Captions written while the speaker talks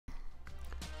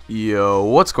Yo,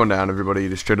 what's going down, everybody?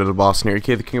 Just straight out of Boston here, AK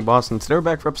the King of Boston. Today we're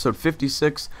back for episode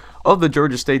 56 of the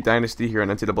Georgia State Dynasty here on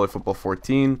NCAA Football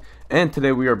 14. And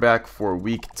today we are back for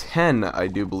week 10, I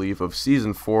do believe, of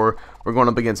season 4. We're going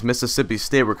up against Mississippi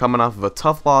State. We're coming off of a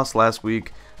tough loss last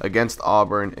week against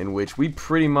Auburn, in which we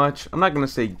pretty much, I'm not going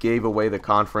to say gave away the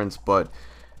conference, but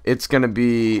it's going to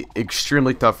be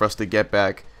extremely tough for us to get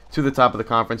back to the top of the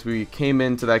conference. We came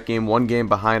into that game one game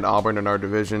behind Auburn in our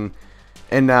division.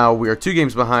 And now we are 2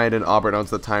 games behind, and Auburn owns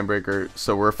the tiebreaker,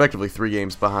 so we're effectively 3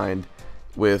 games behind.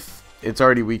 It's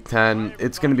already week 10.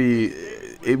 It's going to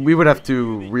be, we would have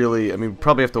to really, we'd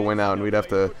probably have to win out, and we'd have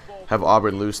to have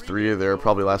Auburn lose 3 of their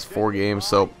probably last 4 games.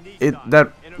 So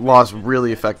that loss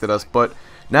really affected us. But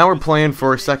now we're playing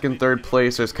for 2nd, 3rd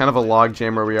place. There's kind of a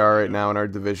logjam where we are right now in our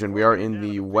division. We are in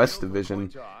the West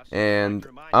Division, and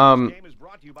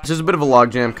it's just a bit of a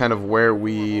logjam kind of where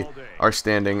we are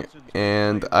standing,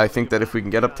 and I think that if we can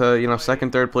get up to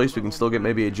 2nd, 3rd place, we can still get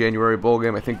maybe a January bowl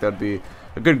game. I think that'd be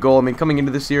a good goal. Coming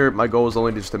into this year, my goal was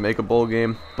only just to make a bowl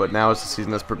game, but now as the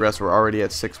season has progressed, we're already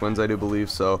at 6 wins, I do believe.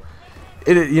 So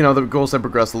the goals have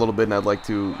progressed a little bit, and I'd like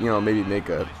to maybe make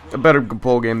a better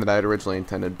bowl game than I had originally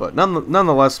intended. But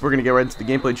nonetheless, we're going to get right into the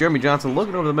gameplay. Jeremy Johnson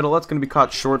looking over the middle. That's going to be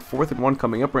caught short. 4th and 1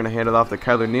 coming up. We're going to hand it off to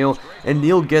Kyler Neal, and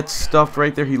Neal gets stuffed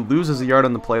right there. He loses a yard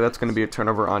on the play. That's going to be a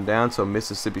turnover on down, so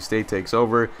Mississippi State takes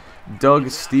over. Doug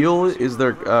Steele is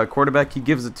their quarterback. He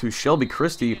gives it to Shelby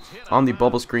Christie on the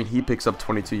bubble screen. He picks up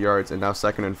 22 yards, and now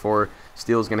 2nd and 4.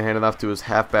 Steele is going to hand it off to his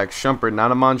halfback Shumpert,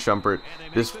 not Amon Shumpert.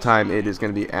 This time it is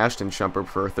going to be Ashton Shumpert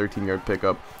for a 13-yard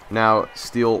pickup. Now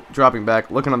Steele dropping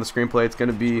back, looking on the screenplay. It's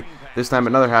going to be this time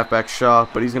another halfback Shaw,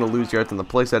 but he's going to lose yards on the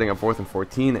play, setting up 4th and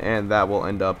 14, and that will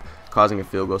end up causing a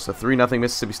field goal. So 3-0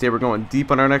 Mississippi State. We're going deep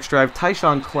on our next drive.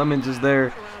 Tyshawn Clemens is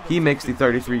there. He makes the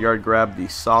 33-yard grab, the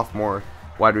sophomore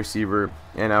wide receiver.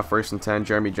 And now 1st and 10,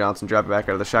 Jeremy Johnson dropping back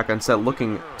out of the shotgun set,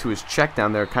 looking to his check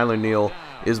down there. Kyler Neal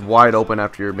is wide open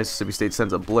after your Mississippi State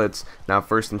sends a blitz. Now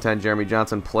 1st and 10, Jeremy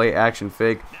Johnson, play action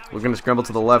fake. We're going to scramble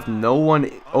to the left. No one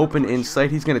open in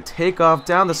sight. He's going to take off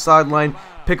down the sideline,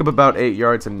 pick up about 8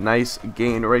 yards. A nice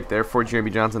gain right there for Jeremy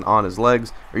Johnson on his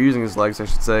legs, or using his legs, I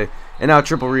should say. And now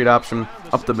triple read option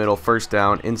up the middle, 1st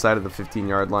down, inside of the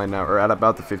 15-yard line now, or at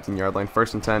about the 15-yard line.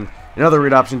 1st and 10. Another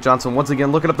read option. Johnson once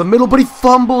again looking up the middle, but he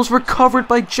fumbles, recovered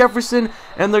by Jefferson,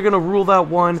 and they're going to rule that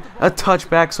one a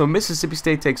touchback. So Mississippi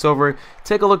State takes over.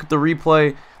 Take a look at the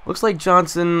replay. Looks like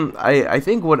Johnson, I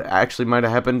think what actually might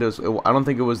have happened is, I don't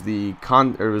think it was the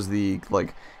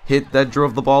hit that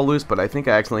drove the ball loose, but I think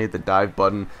I accidentally hit the dive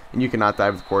button, and you cannot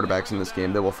dive with quarterbacks in this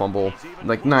game. They will fumble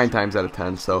like 9 times out of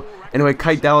 10. So anyway,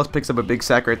 Kite Dallas picks up a big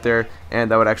sack right there, and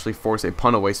that would actually force a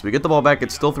punt away. So we get the ball back.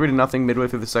 It's still 3-0 midway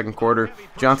through the 2nd quarter.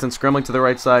 Johnson scrambling to the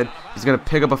right side. He's going to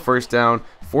pick up a 1st down.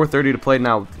 4:30 to play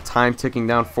now. Time ticking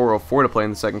down. 4:04 to play in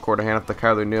the 2nd quarter. Hand off to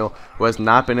Kyler Neal, who has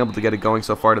not been able to get it going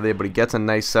so far today, but he gets a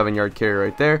nice 7-yard carry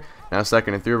right there. Now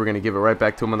 2nd and 3. We're going to give it right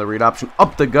back to him on the read option.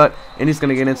 Up the gut, and he's going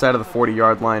to get inside of the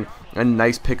 40-yard line. A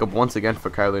nice pickup once again for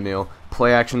Kyler Neal.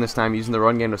 Play action this time, using the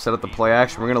run game to set up the play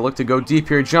action. We're going to look to go deep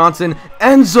here. Johnson,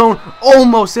 end zone,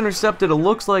 almost intercepted. It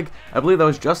looks like, I believe that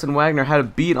was Justin Wagner, had a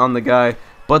beat on the guy,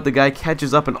 but the guy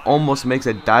catches up and almost makes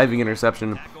a diving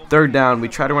interception. 3rd down, we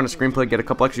try to run a screenplay, get a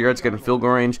couple extra yards, get in field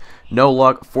goal range. No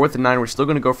luck. 4th and 9, we're still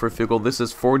going to go for a field goal. This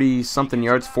is 40-something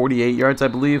yards, 48 yards, I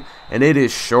believe, and it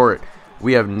is short.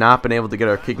 We have not been able to get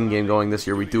our kicking game going this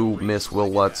year. We do miss Will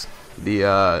Lutz,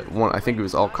 the one, I think it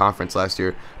was all conference last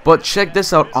year. But check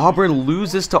this out. Auburn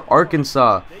loses to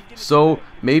Arkansas. So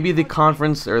maybe the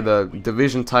conference or the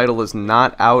division title is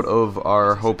not out of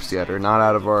our hopes yet, or not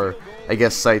out of our, I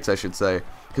guess, sights, I should say.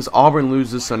 Because Auburn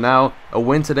loses, so now a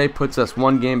win today puts us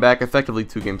 1 game back, effectively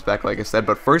 2 games back, like I said.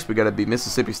 But first, we got to beat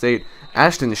Mississippi State.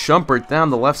 Ashton Shumpert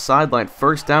down the left sideline,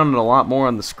 1st down, and a lot more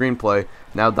on the screenplay.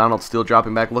 Now Donald Steele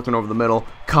dropping back, looking over the middle,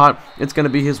 caught. It's going to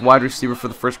be his wide receiver for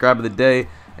the first grab of the day,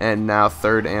 and now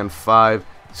 3rd and 5.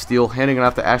 Steele handing it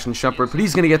off to Ashton Shumpert, but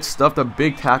he's going to get stuffed. A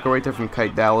big tackle right there from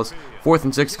Kite Dallas. 4th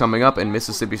and 6 coming up, and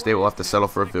Mississippi State will have to settle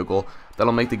for a field goal.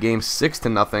 That'll make the game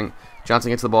 6-0.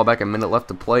 Johnson gets the ball back, a minute left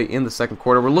to play in the 2nd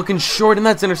quarter. We're looking short, and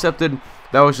that's intercepted.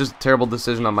 That was just a terrible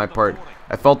decision on my part.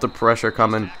 I felt the pressure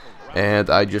coming, and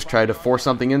I just tried to force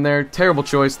something in there. Terrible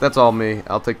choice. That's all me.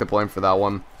 I'll take the blame for that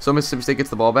one. So Mississippi State gets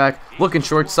the ball back, looking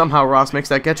short. Somehow Ross makes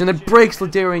that catch, and then breaks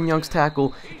Ladarian Young's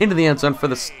tackle into the end zone for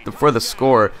the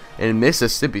score. And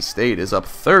Mississippi State is up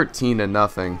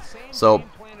 13-0. So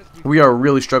we are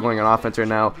really struggling on offense right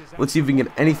now. Let's see if we can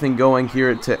get anything going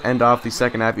here to end off the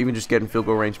 2nd half. Even just get in field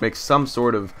goal range, make some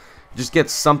sort of, just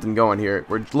get something going here.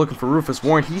 We're looking for Rufus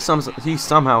Warren. He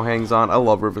somehow hangs on. I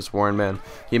love Rufus Warren, man.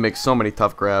 He makes so many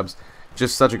tough grabs.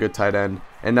 Just such a good tight end.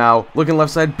 And now, looking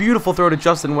left side, beautiful throw to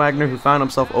Justin Wagner, who found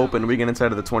himself open. We get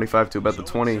inside of the 25 to about the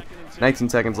 20. 19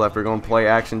 seconds left. We're going play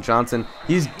action. Johnson,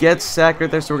 he gets sacked right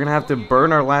there, so we're going to have to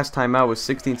burn our last timeout with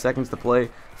 16 seconds to play.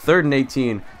 3rd and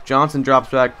 18. Johnson drops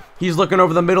back. He's looking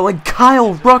over the middle, and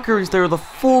Kyle Rucker is there, the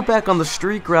fullback on the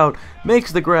streak route.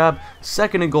 Makes the grab.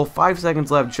 2nd and goal. 5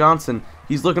 seconds left. Johnson,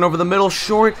 he's looking over the middle,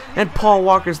 short, and Paul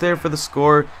Walker's there for the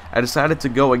score. I decided to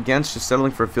go against just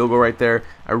settling for a field goal right there.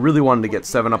 I really wanted to get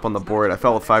 7 up on the board. I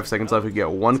felt with 5 seconds left we could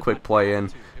get one quick play in.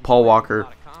 Paul Walker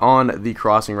on the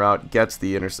crossing route gets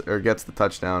the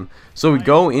touchdown. So we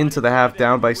go into the half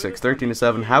down by 6,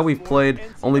 13-7. How we've played,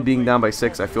 only being down by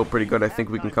 6, I feel pretty good. I think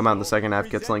we can come out in the second half,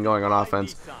 get something going on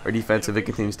offense or defense. If it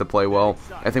continues to play well,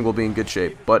 I think we'll be in good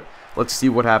shape. But let's see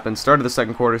what happens. Start of the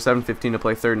second quarter, 7:15 to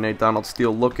play, 3rd and 8. Donald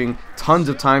Steele looking, tons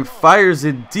of time, fires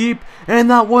it deep, and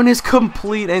that one is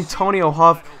complete. Antonio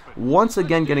Huff once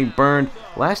again getting burned.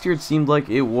 Last year it seemed like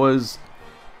it was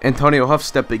Antonio Huff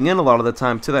stepping in a lot of the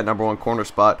time to that #1 corner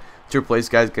spot to replace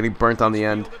guys getting burnt on the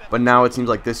end, but now it seems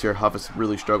like this year Huff is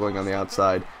really struggling on the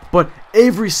outside. But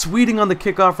Avery Sweeting on the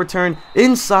kickoff return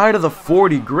inside of the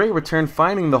 40. Great return,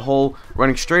 finding the hole,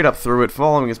 running straight up through it,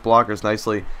 following his blockers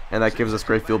nicely, and that gives us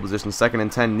great field position. 2nd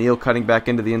and 10. Neal cutting back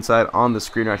into the inside on the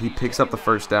screen route. He picks up the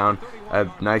first down, a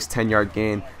nice 10-yard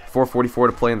gain. 4:44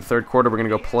 to play in the third quarter. We're going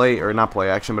to go play, or not play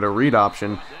action, but a read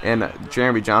option. And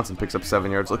Jeremy Johnson picks up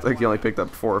 7 yards. Looked like he only picked up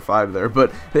 4 or 5 there,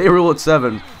 but they rule at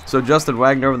 7. So Justin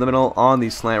Wagner over the middle on the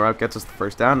slant route gets us the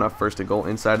first down. Now 1st and goal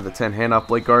inside of the 10. Handoff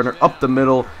Blake Gardner up the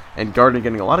middle, and Gardner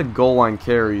getting a lot of goal line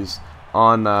carries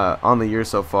on the year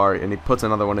so far, and he puts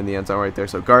another one in the end zone right there.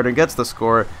 So Gardner gets the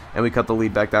score, and we cut the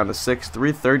lead back down to 6.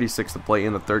 3:36 to play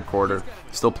in the third quarter.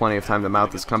 Still plenty of time to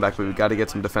mount this comeback, but we've got to get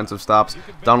some defensive stops.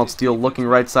 Donald Steele looking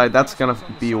right side. That's going to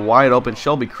be wide open.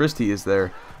 Shelby Christie is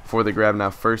there for the grab now.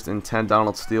 1st and 10.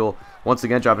 Donald Steele once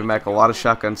again dropping back. A lot of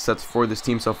shotgun sets for this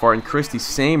team so far. And Christie,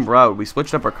 same route. We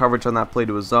switched up our coverage on that play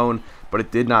to a zone, but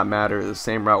it did not matter. The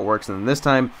same route works. And this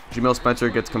time, Jamil Spencer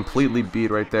gets completely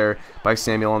beat right there by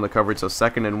Samuel on the coverage. So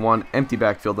 2nd and 1, empty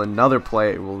backfield. Another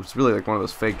play. It was really like one of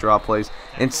those fake draw plays.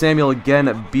 And Samuel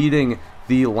again beating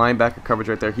the linebacker coverage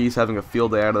right there. He's having a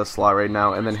field day out of the slot right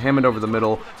now. And then Hammond over the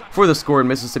middle for the score. And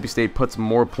Mississippi State puts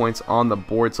more points on the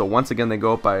board. So once again, they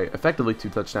go up by effectively 2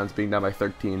 touchdowns, being down by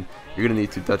 13. You're going to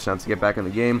need 2 touchdowns to get back in the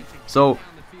game. So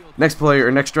next play,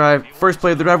 or next drive, first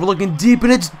play of the drive, we're looking deep,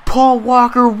 and it's Paul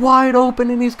Walker wide open,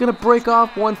 and he's going to break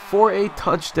off one for a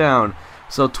touchdown.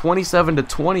 So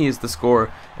 27-20 is the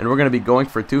score, and we're going to be going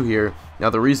for 2 here. Now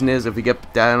the reason is if we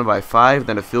get down by 5,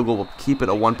 then a field goal will keep it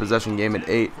a 1-possession game at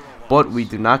 8. But we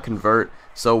do not convert,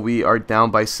 so we are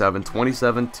down by 7.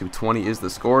 27-20 is the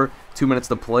score. 2 minutes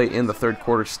to play in the third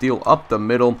quarter. Steele up the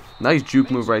middle. Nice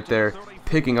juke move right there,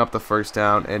 picking up the first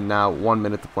down. And now 1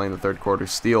 minute to play in the third quarter.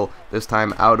 Steele this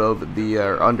time out of the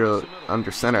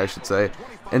under center, I should say.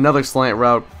 Another slant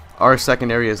route. Our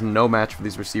secondary is no match for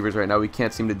these receivers right now. We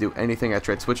can't seem to do anything. I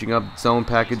tried switching up zone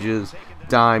packages,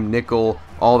 dime, nickel,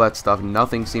 all that stuff.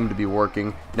 Nothing seemed to be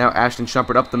working. Now Ashton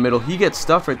Shumpert up the middle. He gets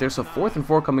stuffed right there. So 4th and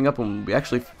 4 coming up, and we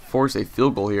actually force a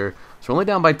field goal here. So we're only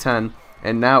down by 10.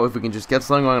 And now if we can just get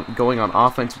something going on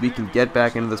offense, we can get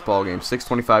back into this ball game.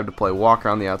 6:25 to play. Walker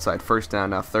on the outside. First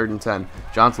down now. 3rd and 10.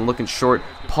 Johnson looking short.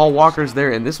 Paul Walker's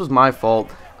there, and this was my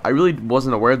fault. I really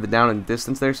wasn't aware of the down and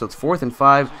distance there, so it's 4th and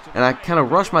 5, and I kind of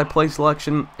rush my play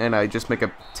selection, and I just make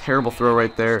a terrible throw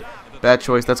right there. Bad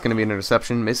choice. That's going to be an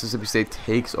interception. Mississippi State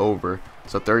takes over.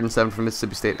 So 3rd and 7 for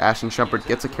Mississippi State. Ashton Shumpert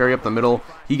gets a carry up the middle.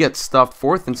 He gets stuffed.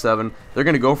 4th and 7. They're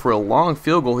going to go for a long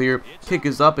field goal here. Kick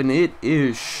is up, and it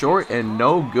is short and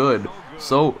no good.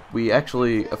 So we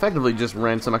actually effectively just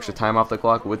ran some extra time off the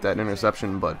clock with that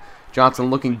interception, but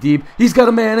Johnson looking deep. He's got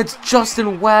a man. It's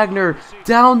Justin Wagner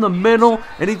down the middle,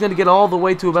 and he's going to get all the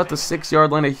way to about the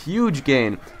 6-yard line. A huge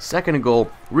gain. 2nd and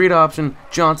goal. Read option.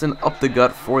 Johnson up the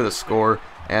gut for the score,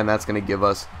 and that's going to give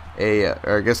us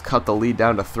cut the lead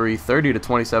down to 3.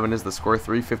 30-27 is the score.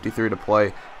 3:53 to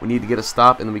play. We need to get a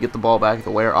stop, and then we get the ball back. The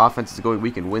way our offense is going,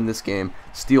 we can win this game.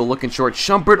 Steele looking short.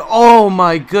 Shumpert. Oh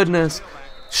my goodness.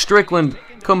 Strickland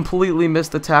completely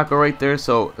missed the tackle right there,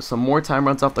 so some more time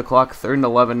runs off the clock. 3rd and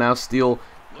 11 now. Steele,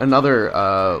 another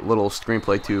little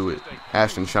screenplay to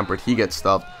Ashton Shumpert. He gets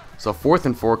stuffed. So 4th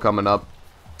and 4 coming up,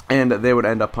 and they would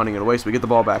end up punting it away. So we get the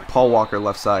ball back. Paul Walker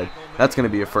left side. That's going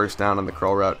to be a first down on the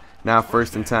curl route. Now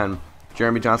 1st and 10.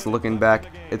 Jeremy Johnson looking back.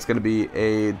 It's going to be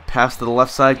a pass to the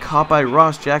left side, caught by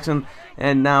Ross Jackson.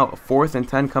 And now 4th and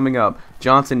 10 coming up.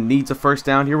 Johnson needs a first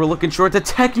down here. We're looking short to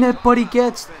Technet, but he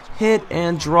gets hit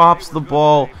and drops the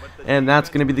ball. And that's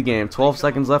going to be the game. 12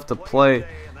 seconds left to play.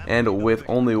 And with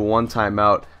only 1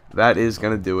 timeout, that is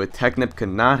going to do it. Technip could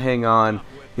not hang on.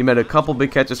 He made a couple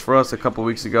big catches for us a couple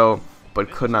weeks ago,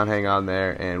 but could not hang on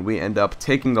there, and we end up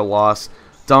taking the loss.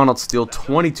 Donald Steele,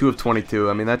 22 of 22.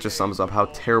 I mean, that just sums up how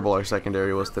terrible our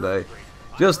secondary was today.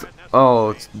 Just,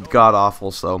 oh, it's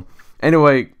god-awful. So,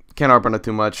 anyway, can't harp on it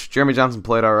too much. Jeremy Johnson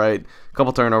played all right. A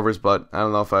couple turnovers, but I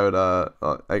don't know if I would,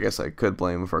 I guess I could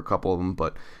blame him for a couple of them,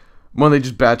 but one of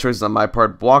just bad choices on my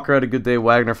part. Walker had a good day.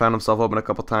 Wagner found himself open a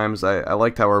couple times. I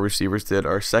liked how our receivers did.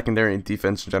 Our secondary and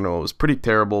defense in general was pretty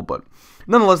terrible, but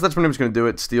nonetheless, that's pretty much going to do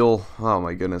it. Steele, oh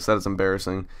my goodness, that is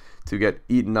embarrassing to get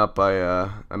eaten up by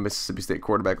a Mississippi State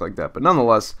quarterback like that. But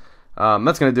nonetheless,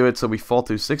 that's going to do it. So we fall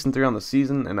to 6-3 on the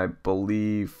season, and I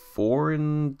believe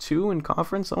 4-2 in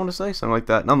conference, I want to say. Something like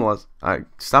that. Nonetheless,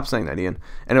 stop saying that, Ian.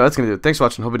 Anyway, that's going to do it. Thanks for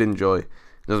watching. Hope you did enjoy.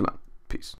 Peace.